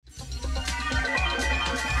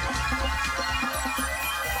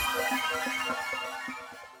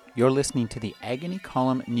You're listening to the Agony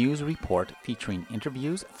Column News Report featuring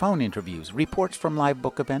interviews, phone interviews, reports from live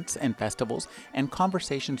book events and festivals, and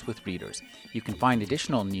conversations with readers. You can find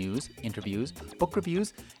additional news, interviews, book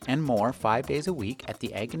reviews, and more 5 days a week at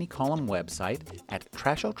the Agony Column website at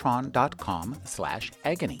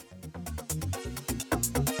trashotron.com/agony.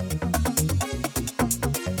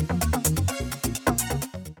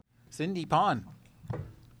 Cindy Pon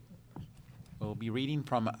will be reading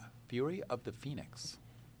from Fury of the Phoenix.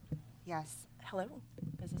 Yes. Hello?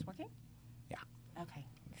 Is this working? Yeah. Okay.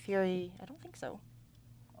 Fury, I don't think so.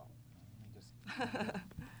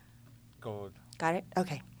 Go. Got it?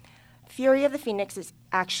 Okay. Fury of the Phoenix is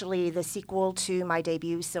actually the sequel to my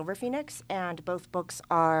debut, Silver Phoenix, and both books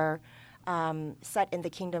are set in the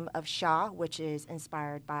kingdom of Xia, which is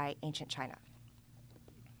inspired by ancient China.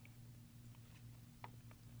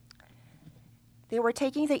 They were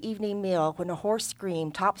taking the evening meal when a hoarse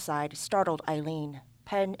scream topside startled Eileen.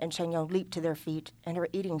 Pen and Chen Yong leaped to their feet, and her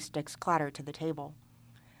eating sticks clattered to the table.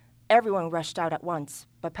 Everyone rushed out at once,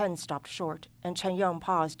 but Pen stopped short, and Chen Yong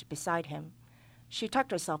paused beside him. She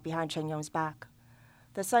tucked herself behind Chen Yong's back.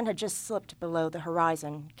 The sun had just slipped below the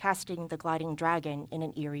horizon, casting the gliding dragon in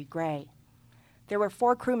an eerie gray. There were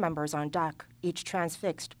 4 crew members on deck, each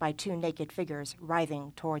transfixed by 2 naked figures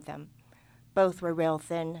writhing toward them. Both were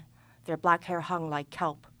rail-thin. Their black hair hung like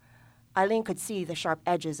kelp. Eileen could see the sharp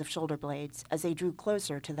edges of shoulder blades as they drew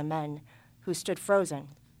closer to the men, who stood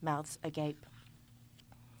frozen, mouths agape.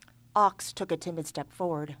 Ox took a timid step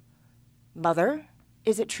forward. "Mother,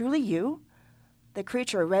 is it truly you?" The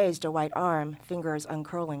creature raised a white arm, fingers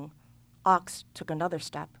uncurling. Ox took another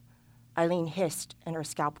step. Eileen hissed, and her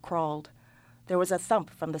scalp crawled. There was a thump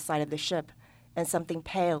from the side of the ship, and something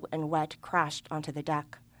pale and wet crashed onto the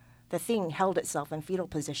deck. The thing held itself in fetal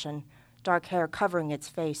position, dark hair covering its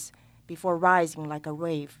face, before rising like a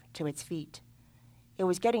wave to its feet. It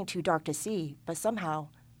was getting too dark to see, but somehow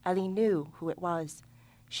Eileen knew who it was.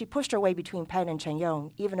 She pushed her way between Pen and Chen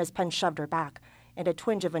Yong, even as Pen shoved her back, and a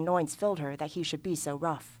twinge of annoyance filled her that he should be so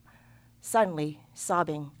rough. Suddenly,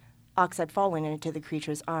 sobbing, Ox had fallen into the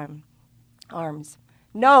creature's arms.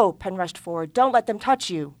 "No!" Pen rushed forward. "Don't let them touch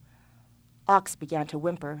you!" Ox began to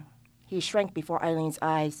whimper. He shrank before Eileen's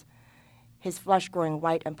eyes, his flesh growing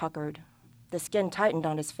white and puckered. The skin tightened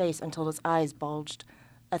on his face until his eyes bulged.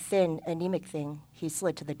 A thin, anemic thing, he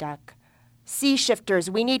slid to the deck. "Sea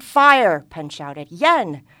shifters, we need fire!" Pen shouted.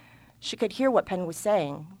 "Yen!" She could hear what Pen was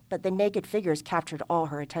saying, but the naked figures captured all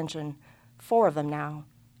her attention. 4 of them now,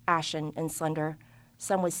 ashen and slender,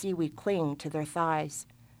 some with seaweed clinging to their thighs.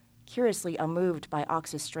 Curiously unmoved by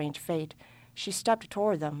Ox's strange fate, she stepped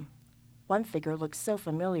toward them. One figure looked so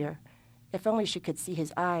familiar. If only she could see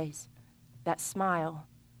his eyes. That smile.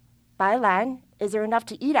 "Bai Lan, is there enough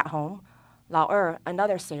to eat at home?" Lao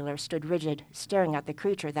another sailor, stood rigid, staring at the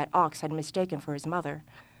creature that Ox had mistaken for his mother.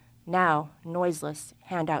 Now, noiseless,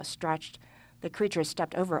 hand outstretched, the creature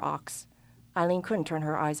stepped over Ox. Eileen couldn't turn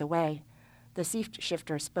her eyes away. The sea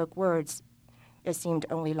shifter spoke words it seemed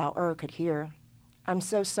only Lao could hear. "I'm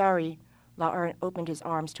so sorry." Lao opened his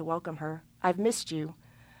arms to welcome her. "I've missed you."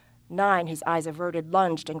 Nine, his eyes averted,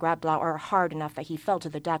 lunged and grabbed Lao hard enough that he fell to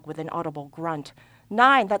the deck with an audible grunt.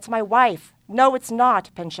 "Nine, that's my wife." "No, it's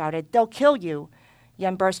not," Pen shouted. "They'll kill you."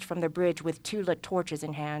 Yen burst from the bridge with 2 lit torches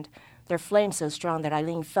in hand, their flame so strong that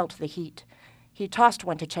Eileen felt the heat. He tossed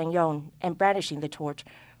one to Chen Yong, and brandishing the torch,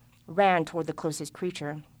 ran toward the closest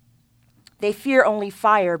creature. "They fear only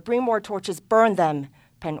fire. Bring more torches, burn them,"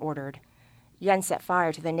 Pen ordered. Yen set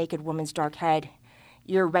fire to the naked woman's dark head.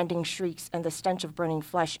 Ear-rending shrieks and the stench of burning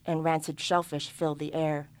flesh and rancid shellfish filled the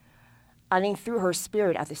air. Eileen threw her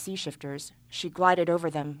spirit at the sea shifters. She glided over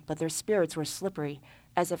them, but their spirits were slippery,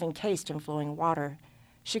 as if encased in flowing water.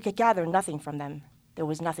 She could gather nothing from them. There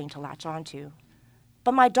was nothing to latch onto.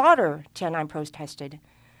 "But my daughter," Tian'an protested.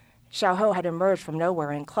 Xiao Ho had emerged from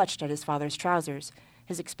nowhere and clutched at his father's trousers,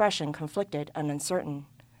 his expression conflicted and uncertain.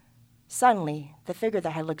 Suddenly, the figure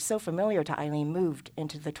that had looked so familiar to Eileen moved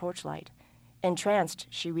into the torchlight. Entranced,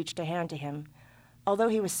 she reached a hand to him. Although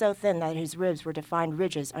he was so thin that his ribs were defined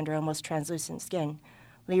ridges under almost translucent skin,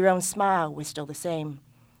 Li Ron's smile was still the same.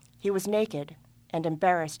 He was naked, and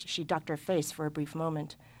embarrassed, she ducked her face for a brief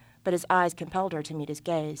moment, but his eyes compelled her to meet his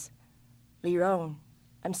gaze. "Li Ron,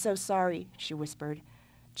 I'm so sorry," she whispered.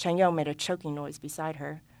 Chen Yong made a choking noise beside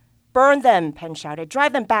her. "Burn them!" Pen shouted.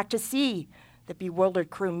 "Drive them back to sea!" The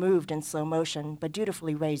bewildered crew moved in slow motion, but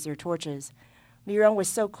dutifully raised their torches. Li Ron was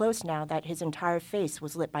so close now that his entire face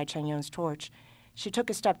was lit by Chen Yong's torch. She took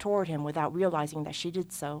a step toward him without realizing that she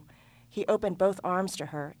did so. He opened both arms to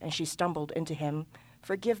her, and she stumbled into him.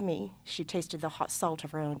 "Forgive me." She tasted the hot salt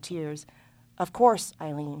of her own tears. "Of course,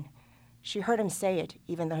 Eileen." She heard him say it,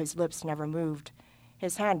 even though his lips never moved.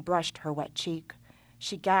 His hand brushed her wet cheek.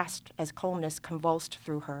 She gasped as coldness convulsed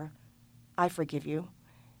through her. I forgive you.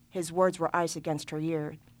 His words were ice against her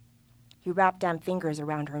ear. He wrapped damp fingers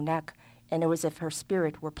around her neck, and it was as if her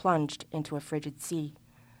spirit were plunged into a frigid sea.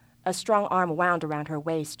 A strong arm wound around her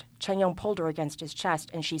waist. Chen Yong pulled her against his chest,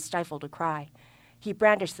 and she stifled a cry. He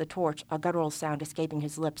brandished the torch, a guttural sound escaping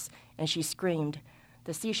his lips, and she screamed.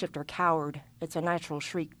 The sea shifter cowered, its unnatural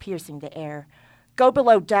shriek piercing the air. Go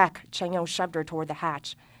below deck! Chen Yong shoved her toward the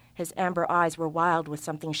hatch. His amber eyes were wild with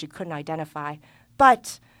something she couldn't identify.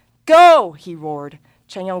 But go! He roared.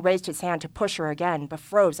 Chen Yong raised his hand to push her again, but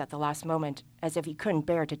froze at the last moment, as if he couldn't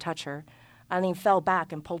bear to touch her. Eileen fell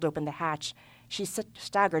back and pulled open the hatch. She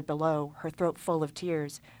staggered below, her throat full of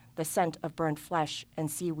tears, the scent of burnt flesh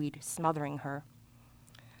and seaweed smothering her.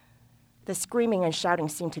 The screaming and shouting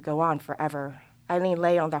seemed to go on forever. Eileen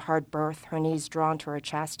lay on the hard berth, her knees drawn to her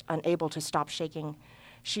chest, unable to stop shaking.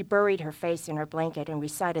 She buried her face in her blanket and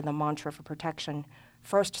recited the mantra for protection,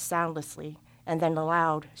 first soundlessly, and then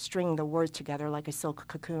aloud, stringing the words together like a silk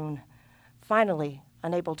cocoon. Finally,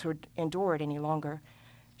 unable to endure it any longer,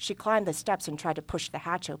 she climbed the steps and tried to push the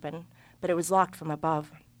hatch open, but it was locked from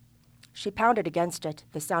above. She pounded against it,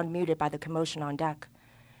 the sound muted by the commotion on deck.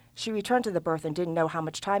 She returned to the berth and didn't know how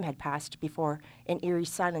much time had passed before an eerie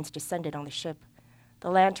silence descended on the ship. The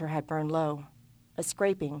lantern had burned low. A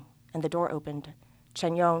scraping, and the door opened.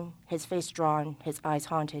 Chen Yong, his face drawn, his eyes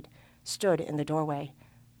haunted, stood in the doorway.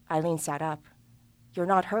 Eileen sat up. You're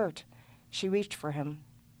not hurt. She reached for him.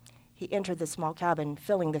 He entered the small cabin,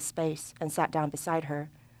 filling the space, and sat down beside her.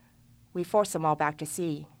 We forced them all back to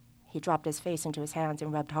sea. He dropped his face into his hands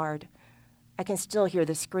and rubbed hard. I can still hear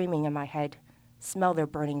the screaming in my head, smell their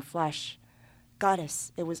burning flesh.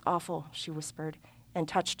 Goddess, it was awful, she whispered, and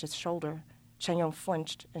touched his shoulder. Chen Yong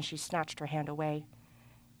flinched, and she snatched her hand away.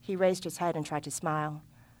 He raised his head and tried to smile.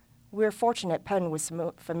 We're fortunate Penn was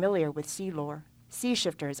familiar with sea lore. Sea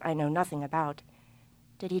shifters I know nothing about.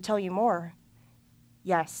 Did he tell you more?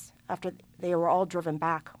 Yes. After they were all driven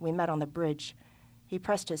back, we met on the bridge. He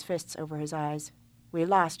pressed his fists over his eyes. We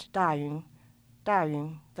lost Da Yun,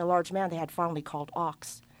 the large man they had fondly called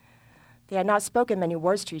Ox. They had not spoken many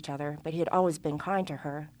words to each other, but he had always been kind to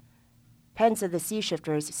her. Penn said the sea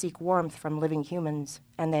shifters seek warmth from living humans,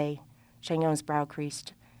 and they, Chen Yong's brow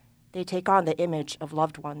creased, they take on the image of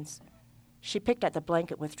loved ones. She picked at the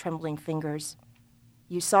blanket with trembling fingers.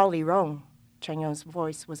 You saw Li Rong. Chen Yong's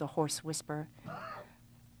voice was a hoarse whisper.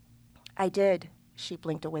 I did. She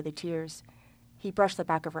blinked away the tears. He brushed the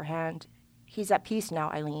back of her hand. He's at peace now,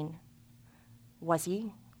 Eileen. Was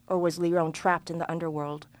he? Or was Li Rong trapped in the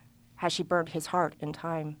underworld? Had she burnt his heart in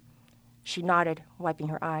time? She nodded, wiping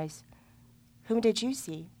her eyes. Whom did you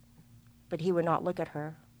see? But he would not look at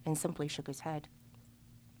her and simply shook his head.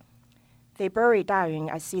 They buried Da Yun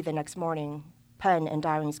at sea the next morning. Penn and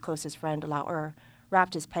Da Yun's closest friend, Lao Er,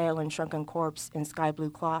 wrapped his pale and shrunken corpse in sky-blue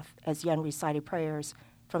cloth as Yen recited prayers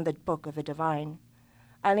from the Book of the Divine.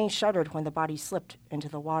 Eileen shuddered when the body slipped into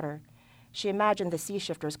the water. She imagined the sea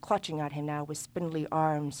shifters clutching at him now with spindly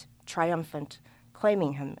arms, triumphant,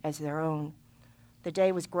 claiming him as their own. The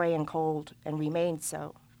day was gray and cold, and remained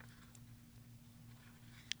so.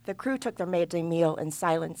 The crew took their midday meal in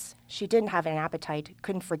silence. She didn't have an appetite,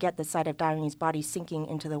 couldn't forget the sight of Da Yun's body sinking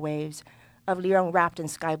into the waves, of Li Rong wrapped in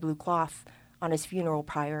sky-blue cloth on his funeral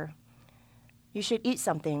pyre. You should eat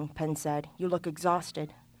something, Penn said. You look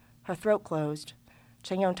exhausted. Her throat closed.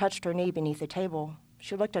 Chen Yong touched her knee beneath the table.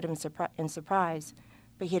 She looked at him in surprise,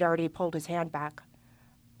 but he had already pulled his hand back.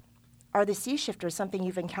 Are the sea shifters something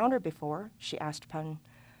you've encountered before? She asked Penn.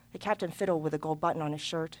 The captain fiddled with a gold button on his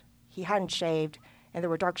shirt. He hadn't shaved, and there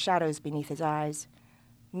were dark shadows beneath his eyes.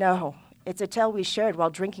 No, it's a tale we shared while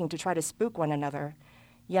drinking to try to spook one another.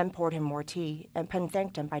 Yen poured him more tea, and Penn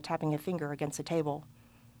thanked him by tapping a finger against the table.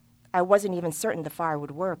 I wasn't even certain the fire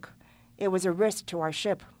would work. It was a risk to our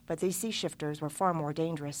ship, but these sea shifters were far more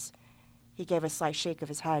dangerous. He gave a slight shake of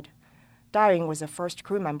his head. Da Yun was the first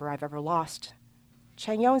crew member I've ever lost.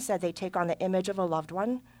 Chen Yong said they take on the image of a loved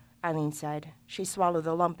one, Eileen said. She swallowed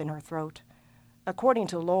the lump in her throat. According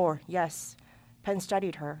to lore, yes. Penn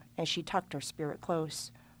studied her, and she tucked her spirit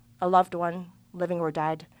close. A loved one, living or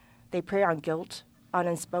dead, they prey on guilt, on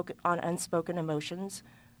unspoken emotions,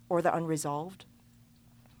 or the unresolved.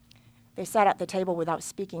 They sat at the table without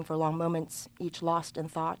speaking for long moments, each lost in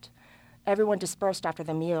thought. Everyone dispersed after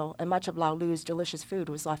the meal, and much of Lao Lu's delicious food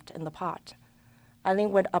was left in the pot.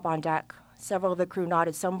 Eileen went up on deck. Several of the crew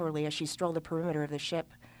nodded somberly as she strolled the perimeter of the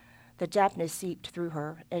ship. The dampness seeped through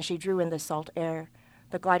her, and she drew in the salt air.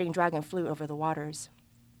 The gliding dragon flew over the waters.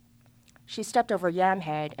 She stepped over Yam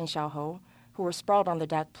Head and Xiaohou, who were sprawled on the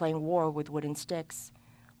deck playing war with wooden sticks.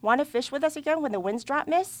 "Want to fish with us again when the winds drop,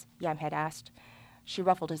 miss?" Yam had asked. She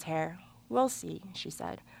ruffled his hair. "We'll see," she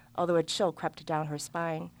said, although a chill crept down her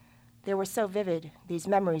spine. They were so vivid, these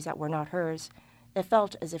memories that were not hers. It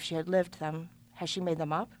felt as if she had lived them. Had she made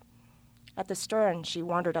them up? At the stern, she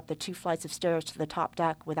wandered up the 2 flights of stairs to the top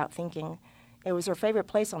deck without thinking. It was her favorite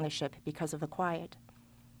place on the ship because of the quiet.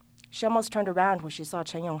 She almost turned around when she saw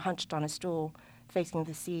Chen Yong hunched on a stool, facing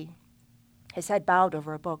the sea. His head bowed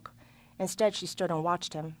over a book. Instead, she stood and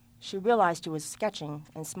watched him. She realized he was sketching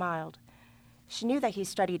and smiled. She knew that he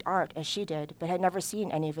studied art as she did, but had never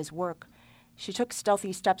seen any of his work. She took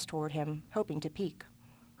stealthy steps toward him, hoping to peek.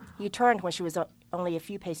 He turned when she was only a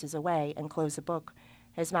few paces away and closed the book,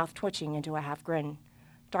 his mouth twitching into a half grin.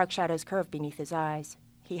 Dark shadows curved beneath his eyes.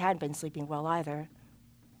 He hadn't been sleeping well either.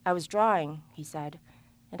 "I was drawing," he said,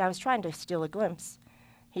 "and I was trying to steal a glimpse."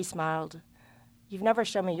 He smiled. "You've never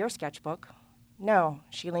shown me your sketchbook." "No,"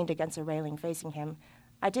 she leaned against a railing facing him.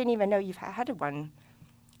 "I didn't even know you've had one.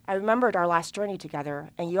 I remembered our last journey together,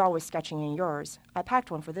 and you always sketching in yours. I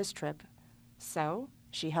packed one for this trip." "So?"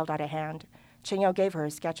 She held out a hand. Chen Yong gave her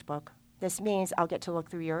his sketchbook. "This means I'll get to look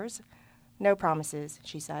through yours?" "No promises,"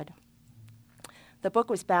 she said. The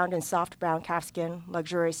book was bound in soft brown calfskin,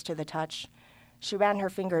 luxurious to the touch. She ran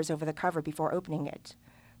her fingers over the cover before opening it.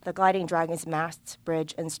 The gliding dragon's masts,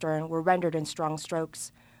 bridge, and stern were rendered in strong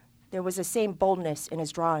strokes. There was the same boldness in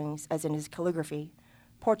his drawings as in his calligraphy.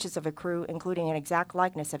 Portraits of a crew, including an exact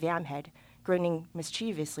likeness of Yamhead, grinning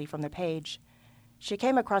mischievously from the page. She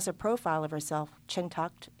came across a profile of herself, chin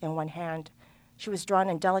tucked, in one hand. She was drawn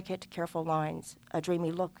in delicate, careful lines, a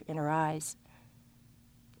dreamy look in her eyes.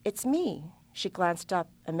 "It's me." She glanced up,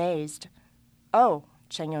 amazed. "Oh,"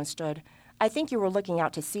 Chen Yong stood. "I think you were looking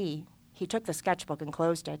out to sea." He took the sketchbook and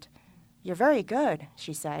closed it. "You're very good,"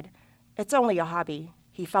 she said. "It's only a hobby."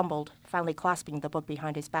 He fumbled, finally clasping the book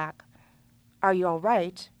behind his back. "Are you all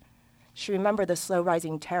right?" She remembered the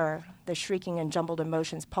slow-rising terror, the shrieking and jumbled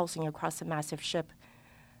emotions pulsing across the massive ship.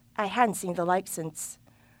 "I hadn't seen the like since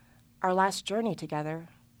our last journey together."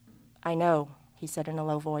 "I know," he said in a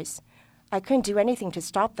low voice. "I couldn't do anything to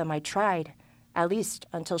stop them. I tried, at least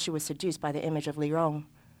until she was seduced by the image of Li Rong.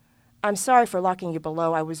 I'm sorry for locking you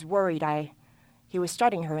below. I was worried. He was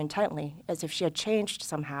studying her intently, as if she had changed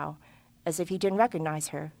somehow, as if he didn't recognize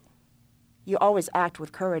her. "You always act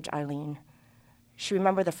with courage, Eileen." She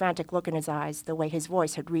remembered the frantic look in his eyes, the way his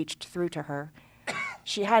voice had reached through to her.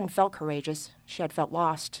 She hadn't felt courageous. She had felt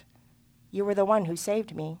lost. "You were the one who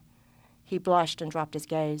saved me." He blushed and dropped his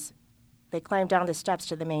gaze. They climbed down the steps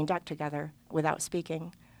to the main deck together, without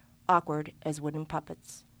speaking, awkward as wooden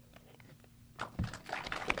puppets.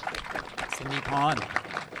 Cindy Pond.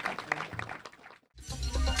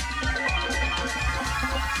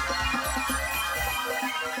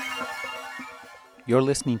 You're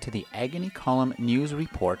listening to the Agony Column News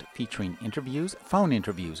Report featuring interviews, phone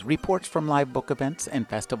interviews, reports from live book events and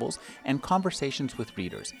festivals, and conversations with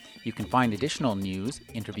readers. You can find additional news,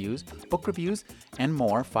 interviews, book reviews, and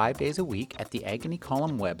more 5 days a week at the Agony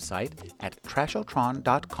Column website at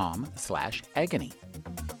trashotron.com/agony.